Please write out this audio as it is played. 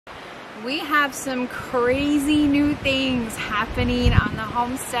We have some crazy new things happening on the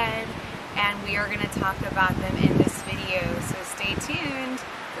homestead, and we are going to talk about them in this video, so stay tuned.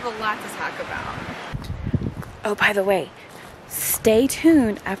 We have a lot to talk about. Oh, by the way, stay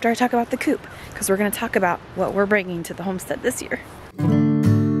tuned after I talk about the coop, because we're going to talk about what we're bringing to the homestead this year.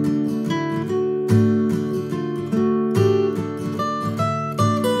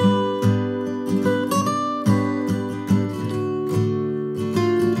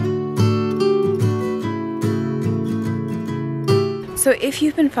 So if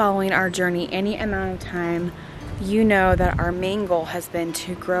you've been following our journey any amount of time, you know that our main goal has been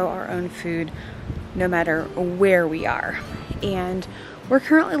to grow our own food no matter where we are. And we're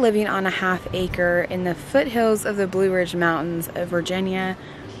currently living on a ½ acre in the foothills of the Blue Ridge Mountains of Virginia.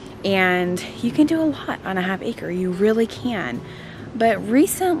 And you can do a lot on a ½ acre, you really can. But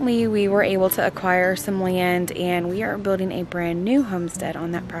recently we were able to acquire some land, and we are building a brand new homestead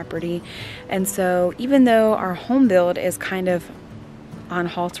on that property. And so even though our home build is kind of on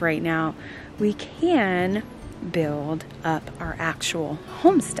halt right now, we can build up our actual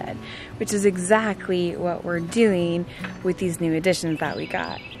homestead, which is exactly what we're doing with these new additions that we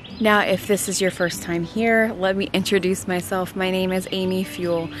got. Now, if this is your first time here, let me introduce myself. My name is Amy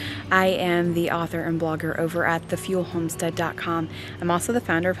Fuel. I am the author and blogger over at thefuelhomestead.com. I'm also the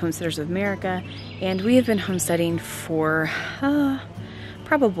founder of Homesteaders of America, and we have been homesteading for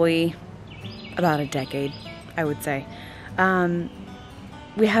probably about a decade, I would say.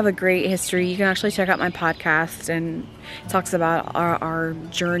 We have a great history. You can actually check out my podcast, and it talks about our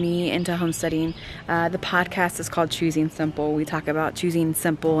journey into homesteading. The podcast is called Choosing Simple. We talk about choosing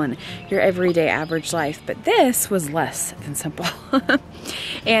simple and your everyday average life, but this was less than simple.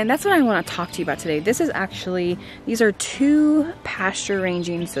 And that's what I want to talk to you about today. These are two pasture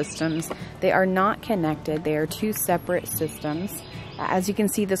ranging systems. They are not connected. They are two separate systems. As you can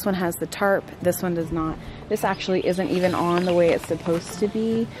see, this one has the tarp, this one does not. This actually isn't even on the way it's supposed to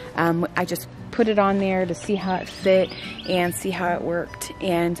be. I just put it on there to see how it fit and see how it worked.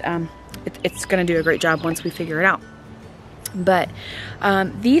 And it's gonna do a great job once we figure it out. But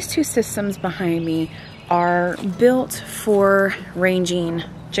these two systems behind me are built for ranging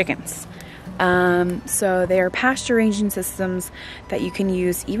chickens. So they are pasture ranging systems that you can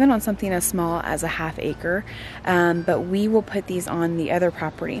use even on something as small as a ½ acre, but we will put these on the other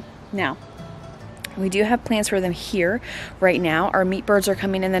property. Now, we do have plans for them here right now. Our meat birds are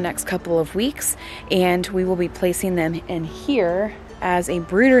coming in the next couple of weeks, and we will be placing them in here as a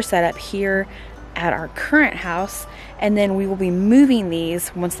brooder setup here at our current house, and then we will be moving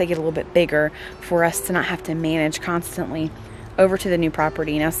these once they get a little bit bigger for us to not have to manage constantly over to the new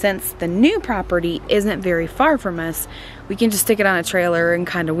property. Now, since the new property isn't very far from us, we can just stick it on a trailer and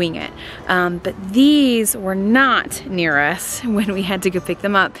kind of wing it. But these were not near us when we had to go pick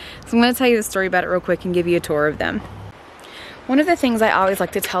them up. So I'm going to tell you the story about it real quick and give you a tour of them. One of the things I always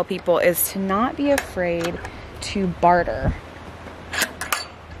like to tell people is to not be afraid to barter.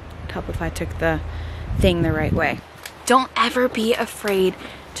 It'd help if I took the thing the right way. Don't ever be afraid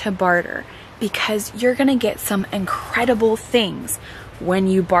to barter, because you're gonna get some incredible things when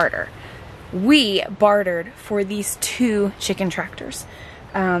you barter. We bartered for these two chicken tractors.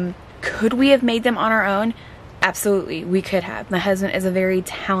 Could we have made them on our own? Absolutely, we could have. My husband is a very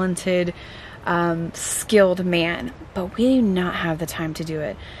talented, skilled man, but we do not have the time to do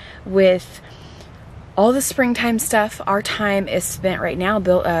it. With all the springtime stuff, our time is spent right now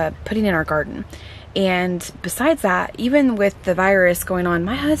putting in our garden. And besides that, even with the virus going on,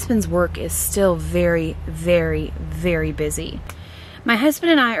 my husband's work is still very, very, very busy. My husband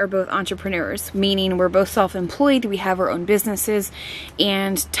and I are both entrepreneurs, meaning we're both self-employed, we have our own businesses,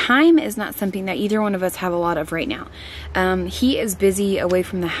 and time is not something that either one of us have a lot of right now. He is busy away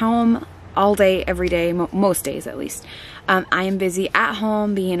from the home all day, every day, most days at least. I am busy at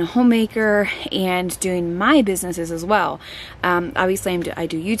home being a homemaker and doing my businesses as well. Obviously, I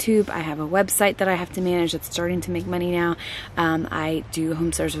do YouTube. I have a website that I have to manage that's starting to make money now. I do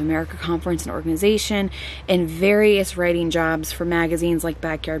Homesteaders of America conference and organization and various writing jobs for magazines like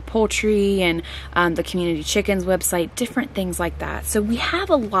Backyard Poultry and the Community Chickens website, different things like that. So we have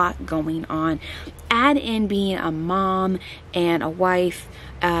a lot going on. Add in being a mom and a wife,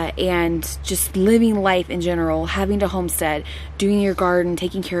 and just living life in general, having to homestead, doing your garden,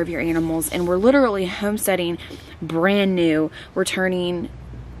 taking care of your animals, and we're literally homesteading brand new. We're turning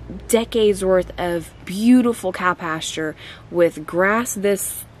decades worth of beautiful cow pasture with grass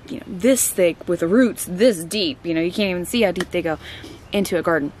this thick, with roots this deep, you can't even see how deep they go, into a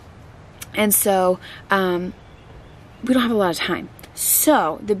garden. And so we don't have a lot of time.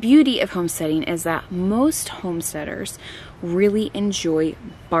 So the beauty of homesteading is that most homesteaders really enjoy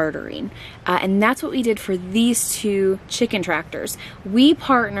bartering. And that's what we did for these two chicken tractors. We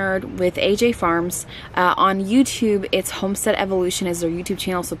partnered with AJ Farms on YouTube. It's Homestead Evolution is their YouTube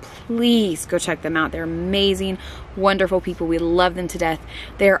channel, so please go check them out. They're amazing, wonderful people. We love them to death.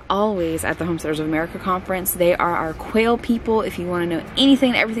 They're always at the Homesteaders of America conference. They are our quail people. If you want to know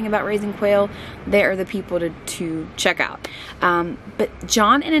anything and everything about raising quail, they are the people to check out. But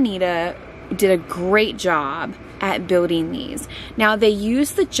John and Anita did a great job at building these. Now they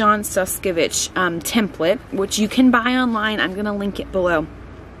use the John Suscovich template, which you can buy online. I'm gonna link it below.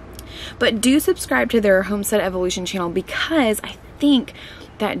 But do subscribe to their Homestead Evolution channel, because I think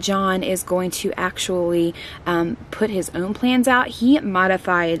that John is going to actually put his own plans out. He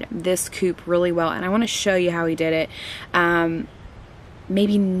modified this coop really well, and I want to show you how he did it.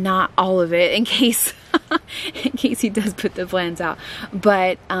 Maybe not all of it, in case in case he does put the plans out,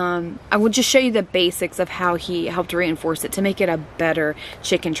 but I will just show you the basics of how he helped reinforce it to make it a better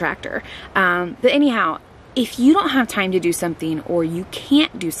chicken tractor. But anyhow, if you don't have time to do something, or you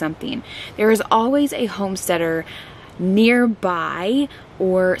can't do something, there is always a homesteader nearby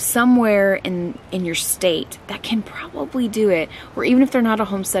or somewhere in your state that can probably do it, or even if they're not a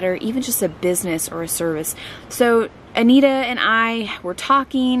homesteader, even just a business or a service. So Anita and I were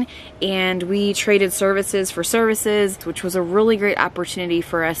talking, and we traded services for services, which was a really great opportunity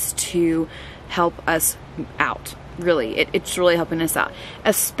for us to help us out. Really, it's really helping us out,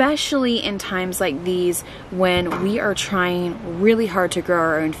 especially in times like these when we are trying really hard to grow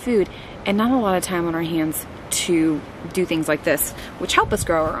our own food and not a lot of time on our hands to do things like this, which help us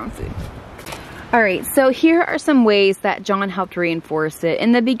grow our own food. All right, so here are some ways that John helped reinforce it.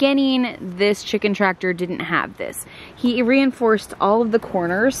 In the beginning, this chicken tractor didn't have this. He reinforced all of the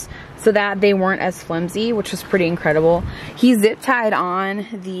corners so that they weren't as flimsy, which was pretty incredible. He zip tied on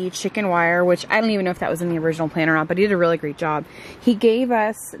the chicken wire, which I don't even know if that was in the original plan or not, but he did a really great job. He gave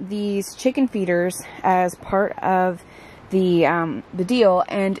us these chicken feeders as part of the deal,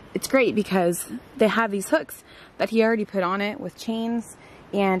 and it's great because they have these hooks that he already put on it with chains,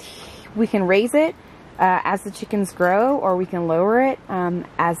 and we can raise it as the chickens grow, or we can lower it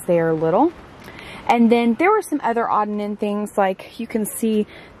as they are little. And then there were some other odd and end things, like you can see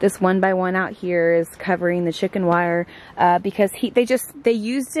this 1x1 out here is covering the chicken wire because they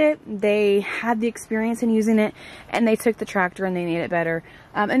used it, they had the experience in using it, and they took the tractor and they made it better.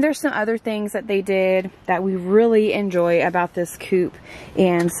 And there's some other things that they did that we really enjoy about this coop,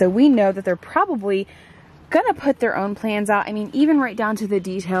 and so we know that they're probably gonna put their own plans out. I mean, even right down to the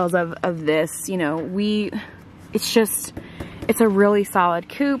details of this, you know, it's a really solid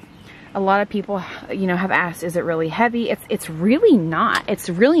coop. A lot of people, you know, have asked, is it really heavy? It's really not. It's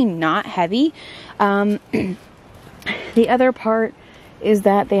really not heavy. The other part is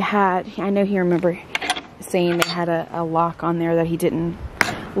that they had, I know he remember saying they had a lock on there that he didn't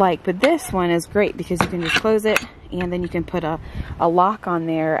like, but this one is great because you can just close it, and then you can put a lock on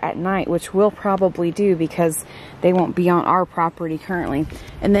there at night, which we'll probably do because they won't be on our property currently.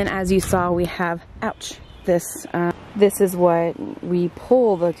 And then as you saw, we have, ouch, this is what we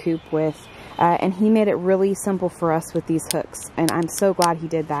pull the coop with, and he made it really simple for us with these hooks, and I'm so glad he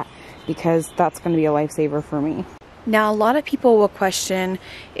did that because that's going to be a lifesaver for me. Now, a lot of people will question,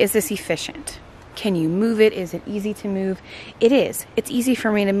 is this efficient? Can you move it? Is it easy to move? It is. It's easy for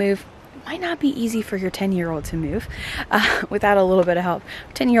me to move. It might not be easy for your 10-year-old to move without a little bit of help.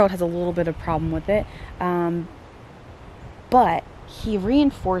 10-year-old has a little bit of problem with it, but he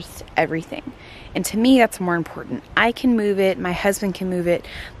reinforced everything. And to me, that's more important. I can move it. My husband can move it.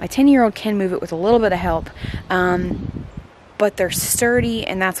 My 10-year-old can move it with a little bit of help. But they're sturdy,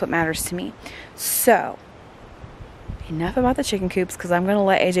 and that's what matters to me. So, enough about the chicken coops, because I'm going to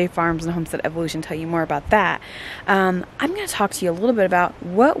let AJ Farms and Homestead Evolution tell you more about that. I'm going to talk to you a little bit about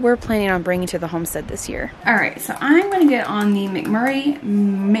what we're planning on bringing to the homestead this year. All right, so I'm going to get on the McMurray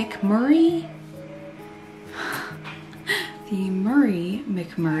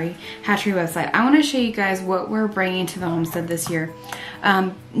Hatchery website. I want to show you guys what we're bringing to the homestead this year.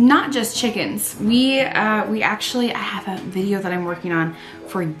 Not just chickens. I have a video that I'm working on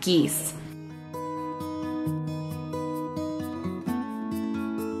for geese.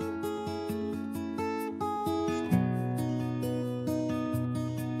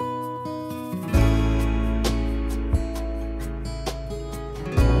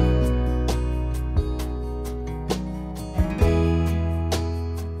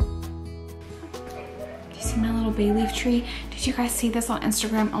 Bay leaf tree. Did you guys see this on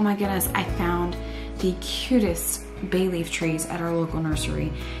Instagram? Oh my goodness, I found the cutest bay leaf trees at our local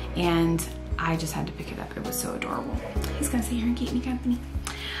nursery, and I just had to pick it up. It was so adorable. He's gonna sit here and keep me company.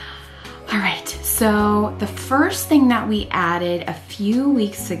 All right, so the first thing that we added a few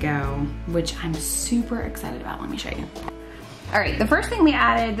weeks ago, which I'm super excited about, let me show you. All right, the first thing we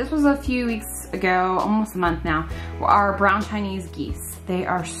added, this was a few weeks ago, almost a month now, were our brown Chinese geese. They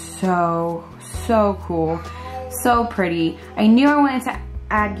are so cool, so pretty. I knew I wanted to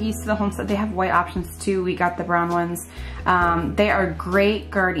add geese to the homestead. They have white options too. We got the brown ones. They are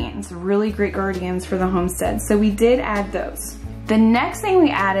great guardians, really great guardians for the homestead. So we did add those. The next thing we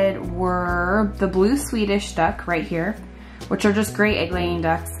added were the blue Swedish duck right here, which are just great egg laying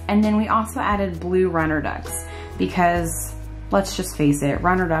ducks. And then we also added blue runner ducks because let's just face it,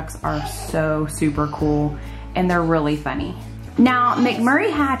 runner ducks are so super cool and they're really funny. Now, McMurray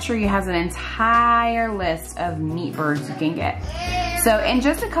Hatchery has an entire list of meat birds you can get. So in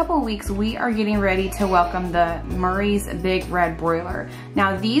just a couple of weeks, we are getting ready to welcome the Murray's Big Red Broiler.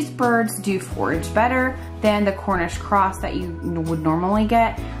 Now these birds do forage better than the Cornish cross that you would normally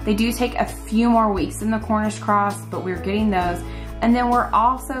get. They do take a few more weeks than the Cornish cross, but we're getting those. And then we're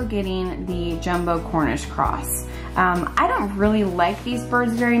also getting the jumbo Cornish cross. I don't really like these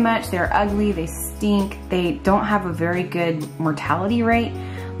birds very much. They're ugly, they stink, they don't have a very good mortality rate,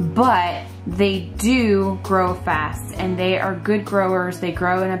 but they do grow fast and they are good growers. They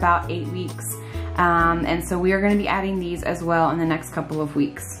grow in about 8 weeks. And so we are gonna be adding these as well in the next couple of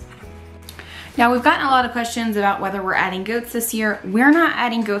weeks. Now we've gotten a lot of questions about whether we're adding goats this year. We're not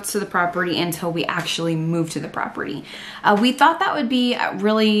adding goats to the property until we actually move to the property. We thought that would be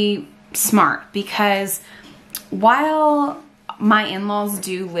really smart because while my in-laws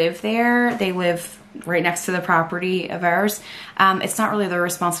do live there, they live right next to the property of ours, it's not really their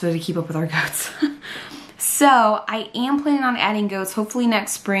responsibility to keep up with our goats. So I am planning on adding goats. Hopefully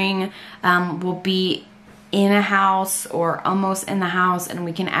next spring we'll be in a house or almost in the house and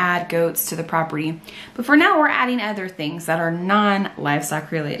we can add goats to the property. But for now we're adding other things that are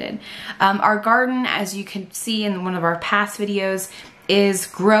non-livestock related. Our garden, as you can see in one of our past videos, is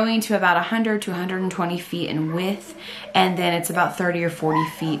growing to about 100 to 120 feet in width, and then it's about 30 or 40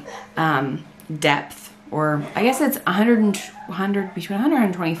 feet depth, or I guess it's between 100 and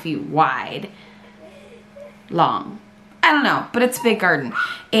 120 feet wide, long. I don't know, but it's a big garden.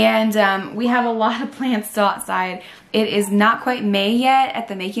 And we have a lot of plants still outside. It is not quite May yet at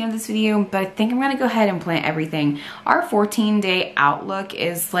the making of this video, but I think I'm gonna go ahead and plant everything. Our 14-day outlook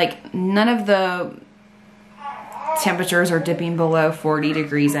is like none of the temperatures are dipping below 40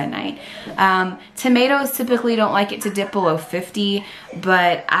 degrees at night. Tomatoes typically don't like it to dip below 50,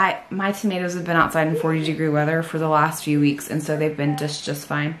 but my tomatoes have been outside in 40-degree weather for the last few weeks, and so they've been just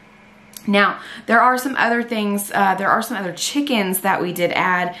fine. Now, there are some other things, there are some other chickens that we did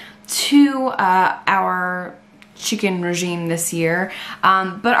add to our chicken regime this year,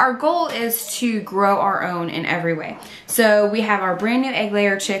 but our goal is to grow our own in every way. So we have our brand new egg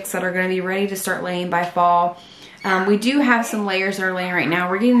layer chicks that are going to be ready to start laying by fall. We do have some layers that are laying right now.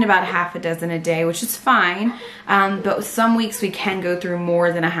 We're getting about half a dozen a day, which is fine, but some weeks we can go through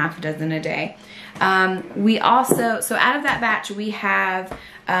more than a half a dozen a day. We also, so out of that batch, we have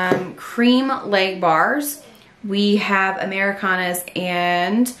cream leg bars, we have Americanas,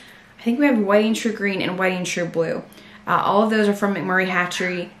 and I think we have whiting true green and whiting true blue. All of those are from McMurray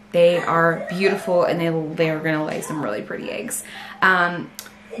Hatchery. They are beautiful and they are going to lay some really pretty eggs.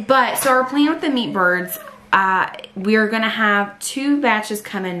 But so our plan with the meat birds, we are going to have 2 batches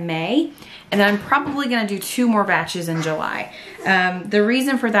come in May, and then I'm probably going to do 2 more batches in July. The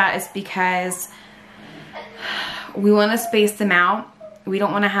reason for that is because we want to space them out. We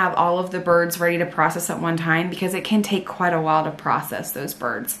don't want to have all of the birds ready to process at one time because it can take quite a while to process those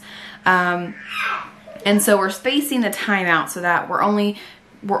birds. And so we're spacing the time out so that we're only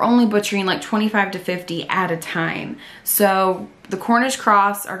butchering like 25 to 50 at a time. So the Cornish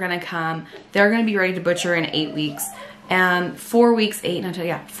cross are gonna come. They're gonna be ready to butcher in 8 weeks. And 4 weeks,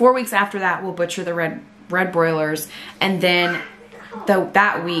 4 weeks after that, we'll butcher the red broilers. And then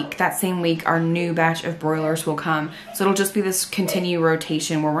that same week, our new batch of broilers will come. So it'll just be this continued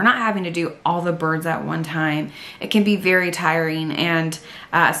rotation where we're not having to do all the birds at one time. It can be very tiring, and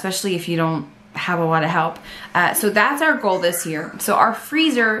especially if you don't have a lot of help. So that's our goal this year. So our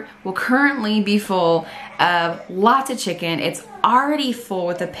freezer will currently be full of lots of chicken. It's already full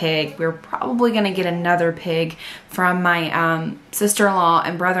with a pig. We're probably gonna get another pig from my sister-in-law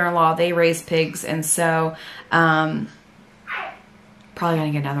and brother-in-law. They raise pigs, and so probably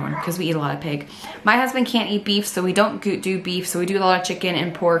gonna get another one because we eat a lot of pig. My husband can't eat beef, so we don't do beef, so we do a lot of chicken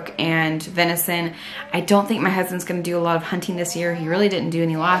and pork and venison. I don't think my husband's gonna do a lot of hunting this year. He really didn't do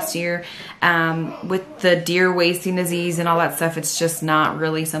any last year. With the deer wasting disease and all that stuff, it's just not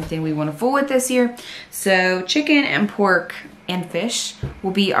really something we want to fool with this year. So chicken and pork and fish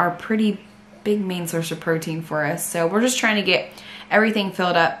will be our pretty big main source of protein for us. So we're just trying to get everything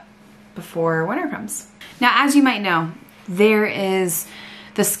filled up before winter comes. Now, as you might know, there is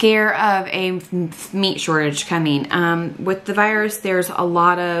the scare of a meat shortage coming. With the virus, there's a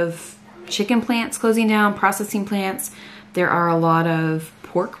lot of chicken plants closing down, processing plants. There are a lot of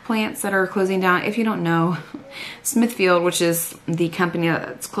pork plants that are closing down. If you don't know, Smithfield, which is the company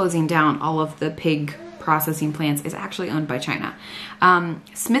that's closing down all of the pig processing plants, is actually owned by China.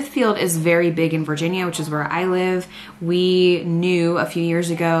 Smithfield is very big in Virginia, which is where I live. We knew a few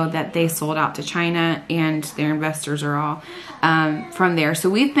years ago that they sold out to China and their investors are all from there. So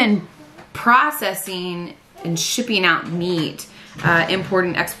we've been processing and shipping out meat,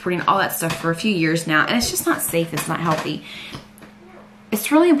 importing, exporting, all that stuff for a few years now, and it's just not safe, it's not healthy.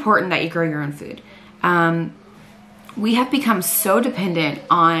 It's really important that you grow your own food. We have become so dependent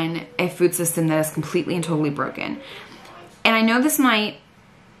on a food system that is completely and totally broken. And I know this might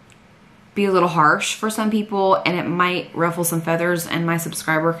be a little harsh for some people and it might ruffle some feathers, and my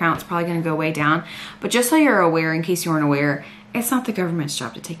subscriber count's probably gonna go way down. But just so you're aware, in case you weren't aware, it's not the government's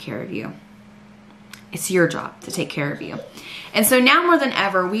job to take care of you. It's your job to take care of you. And so now more than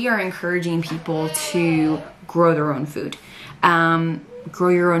ever, we are encouraging people to grow their own food. Grow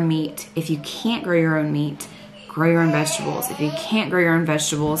your own meat. If you can't grow your own meat, grow your own vegetables. If you can't grow your own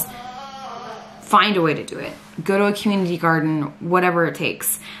vegetables, find a way to do it. Go to a community garden, whatever it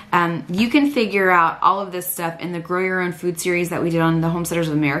takes. You can figure out all of this stuff in the Grow Your Own Food series that we did on the Homesteaders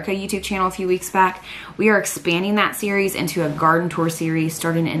of America YouTube channel a few weeks back. We are expanding that series into a garden tour series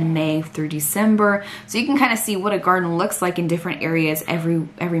starting in May through December. So you can kind of see what a garden looks like in different areas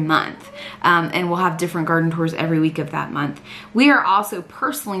every month. And we'll have different garden tours every week of that month. We are also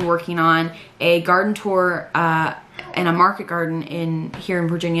personally working on a garden tour in a market garden here in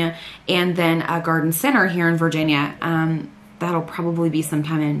Virginia, and then a garden center here in Virginia. That'll probably be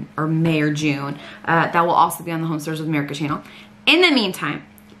sometime in May or June. That will also be on the Homesteaders of America channel. In the meantime,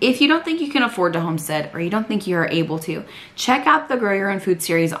 if you don't think you can afford to homestead, or you don't think you are able to, check out the Grow Your Own Food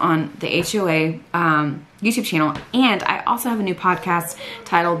series on the HOA YouTube channel. And I also have a new podcast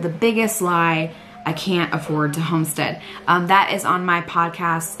titled The Biggest Lie I Can't Afford to Homestead. That is on my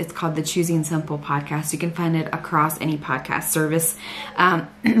podcast. It's called the Choosing Simple podcast. You can find it across any podcast service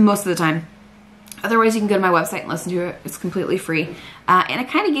most of the time. Otherwise, you can go to my website and listen to it. It's completely free. And it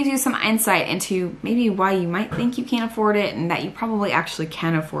kind of gives you some insight into maybe why you might think you can't afford it and that you probably actually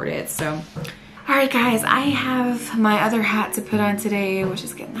can afford it. So, all right, guys, I have my other hat to put on today, which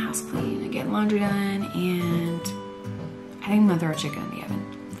is getting the house clean and getting laundry done. And I think I'm going to throw a chicken in the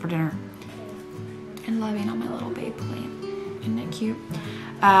oven for dinner. And loving on my little babe plant. Isn't that cute?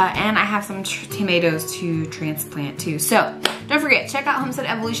 And I have some tomatoes to transplant too. So don't forget, check out Homestead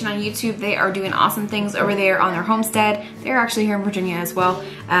Evolution on YouTube. They are doing awesome things over there on their homestead. They're actually here in Virginia as well.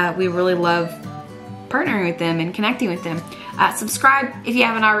 We really love partnering with them and connecting with them. Subscribe if you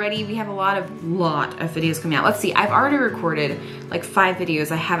haven't already. We have a lot of videos coming out. Let's see, I've already recorded like 5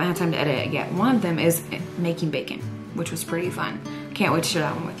 videos. I haven't had time to edit it yet. One of them is making bacon, which was pretty fun. Can't wait to share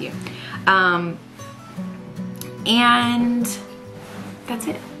that one with you. And that's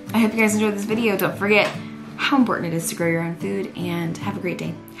it. I hope you guys enjoyed this video. Don't forget how important it is to grow your own food, and have a great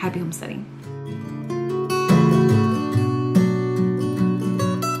day. Happy homesteading.